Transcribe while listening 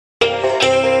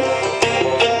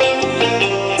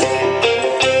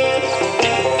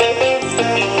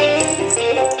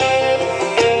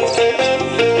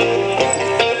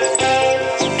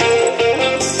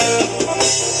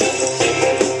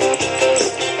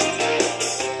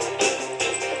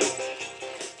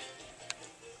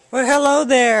Hello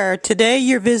there. Today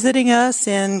you're visiting us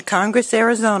in Congress,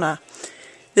 Arizona.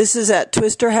 This is at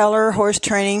Twister Heller Horse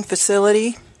Training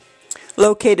Facility,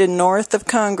 located north of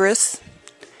Congress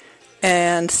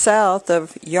and south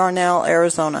of Yarnell,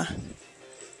 Arizona.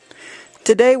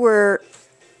 Today we're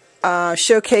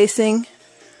showcasing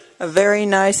a very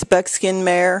nice buckskin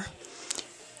mare,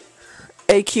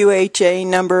 AQHA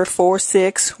number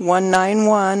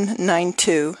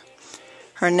 4619192.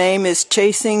 Her name is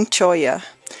Chasing Cholla.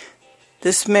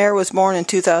 This mare was born in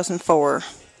 2004.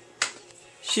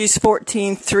 She's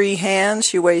 14.3 hands.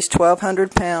 She weighs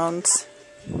 1,200 pounds.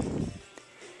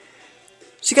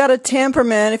 She got a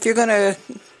temperament. If you're going to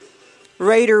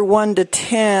rate her 1 to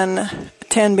 10,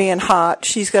 10 being hot,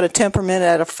 she's got a temperament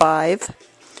at a 5.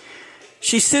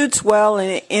 She suits well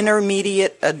an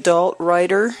intermediate adult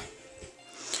rider.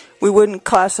 We wouldn't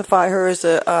classify her as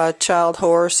a child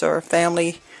horse or a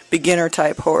family beginner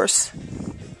type horse.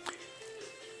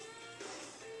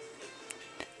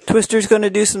 Twister's going to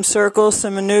do some circles,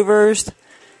 some maneuvers.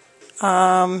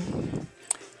 This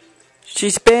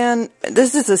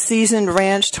is a seasoned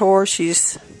ranched horse.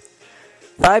 She's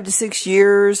 5 to 6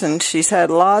 years and she's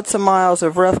had lots of miles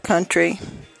of rough country.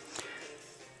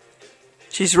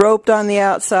 She's roped on the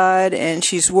outside and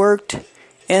she's worked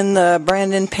in the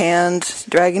Brandon pens,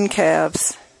 dragging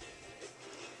calves.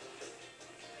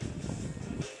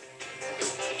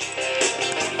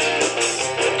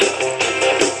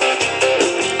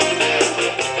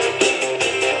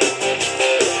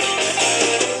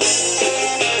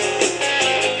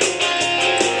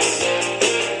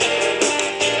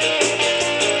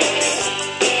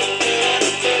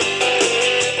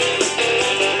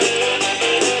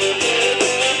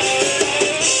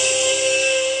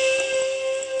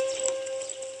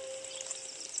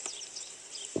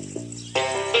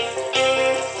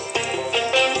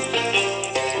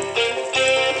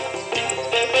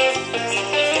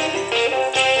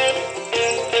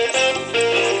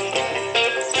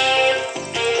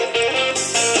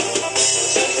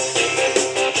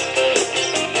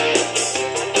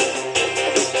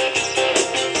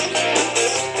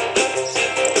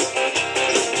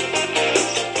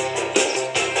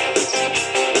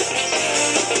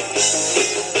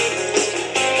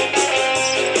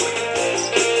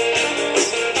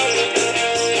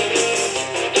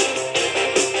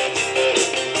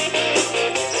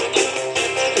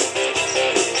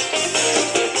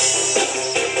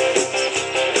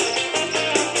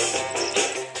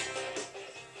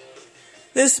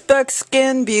 This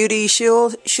buckskin beauty,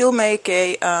 she'll make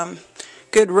a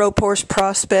good rope horse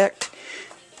prospect.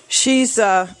 She's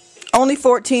only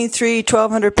 14.3,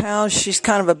 1,200 pounds. She's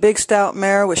kind of a big stout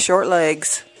mare with short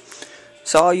legs.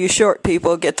 So all you short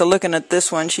people get to looking at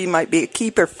this one. She might be a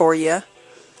keeper for you.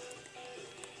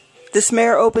 This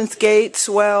mare opens gates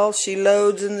well. She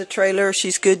loads in the trailer.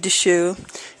 She's good to shoe.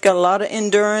 Got a lot of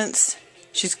endurance.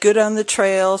 She's good on the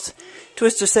trails.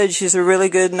 Twister said she's a really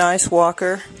good, nice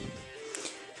walker.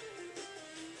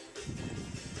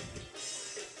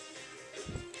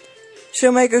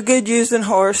 She'll make a good using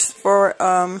horse for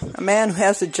a man who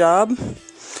has a job,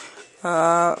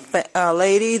 a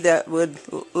lady that would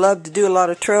love to do a lot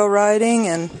of trail riding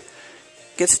and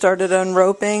get started on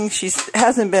roping. She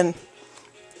hasn't been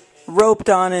roped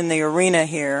on in the arena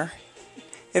here.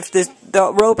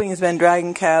 The roping has been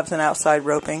dragging calves and outside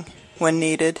roping when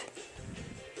needed.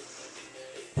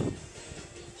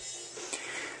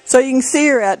 So you can see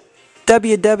her at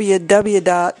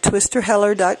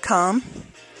www.twisterheller.com.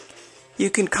 You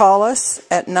can call us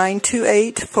at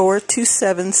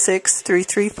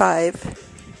 928-427-6335.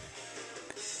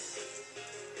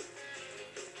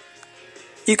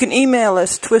 You can email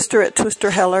us,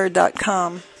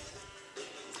 twister@twisterheller.com.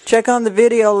 Check on the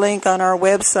video link on our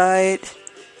website.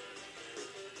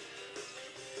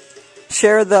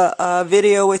 Share the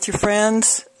video with your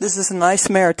friends. This is a nice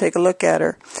mare. Take a look at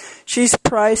her. She's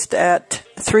priced at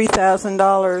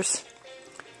 $3,000.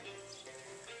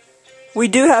 We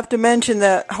do have to mention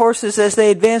that horses, as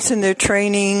they advance in their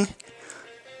training,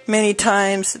 many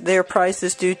times their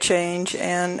prices do change,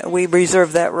 and we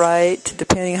reserve that right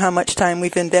depending on how much time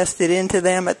we've invested into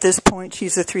them. At this point,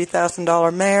 she's a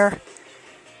 $3,000 mare.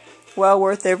 Well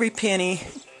worth every penny.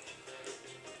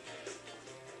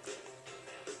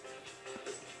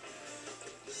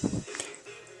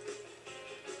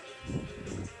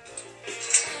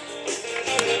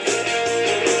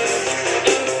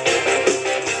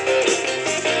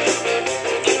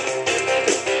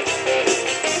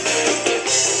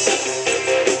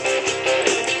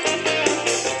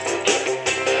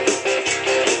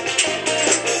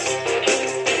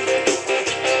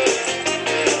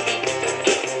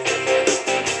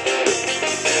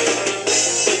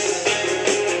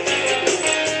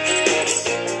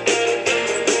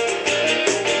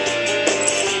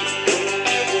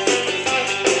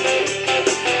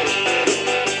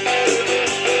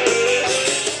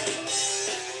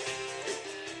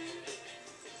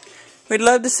 We'd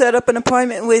love to set up an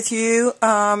appointment with you.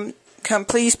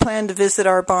 Please plan to visit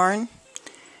our barn.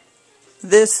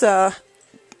 This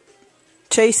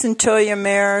Chase and Cholla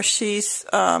mare, she's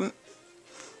of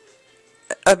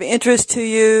interest to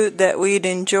you, that we'd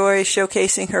enjoy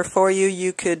showcasing her for you.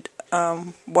 You could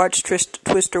watch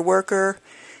Twister work her.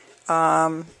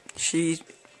 She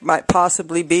might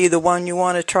possibly be the one you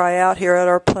want to try out here at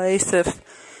our place.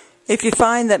 If you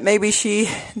find that maybe she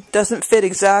doesn't fit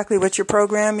exactly what your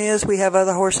program is, we have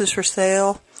other horses for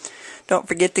sale. Don't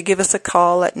forget to give us a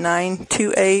call at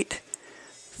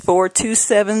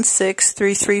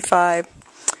 928-427-6335.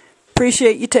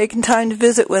 Appreciate you taking time to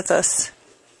visit with us.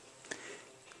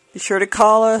 Be sure to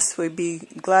call us. We'd be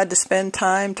glad to spend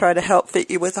time, try to help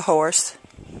fit you with a horse.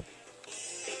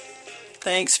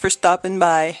 Thanks for stopping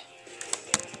by.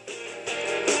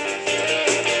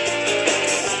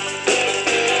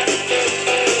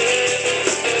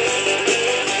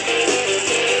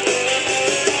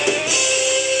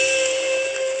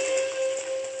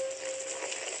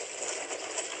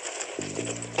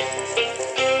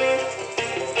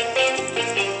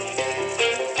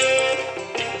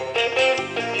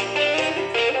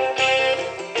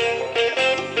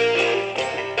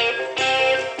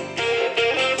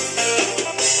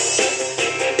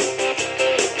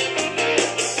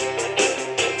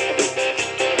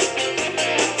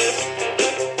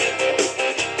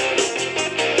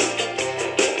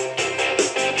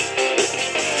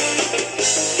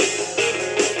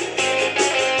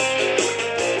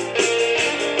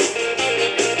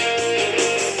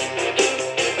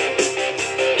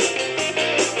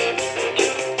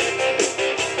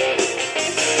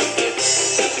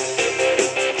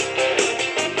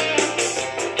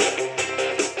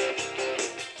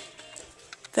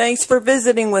 Thanks for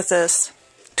visiting with us.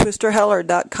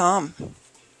 TwisterHeller.com.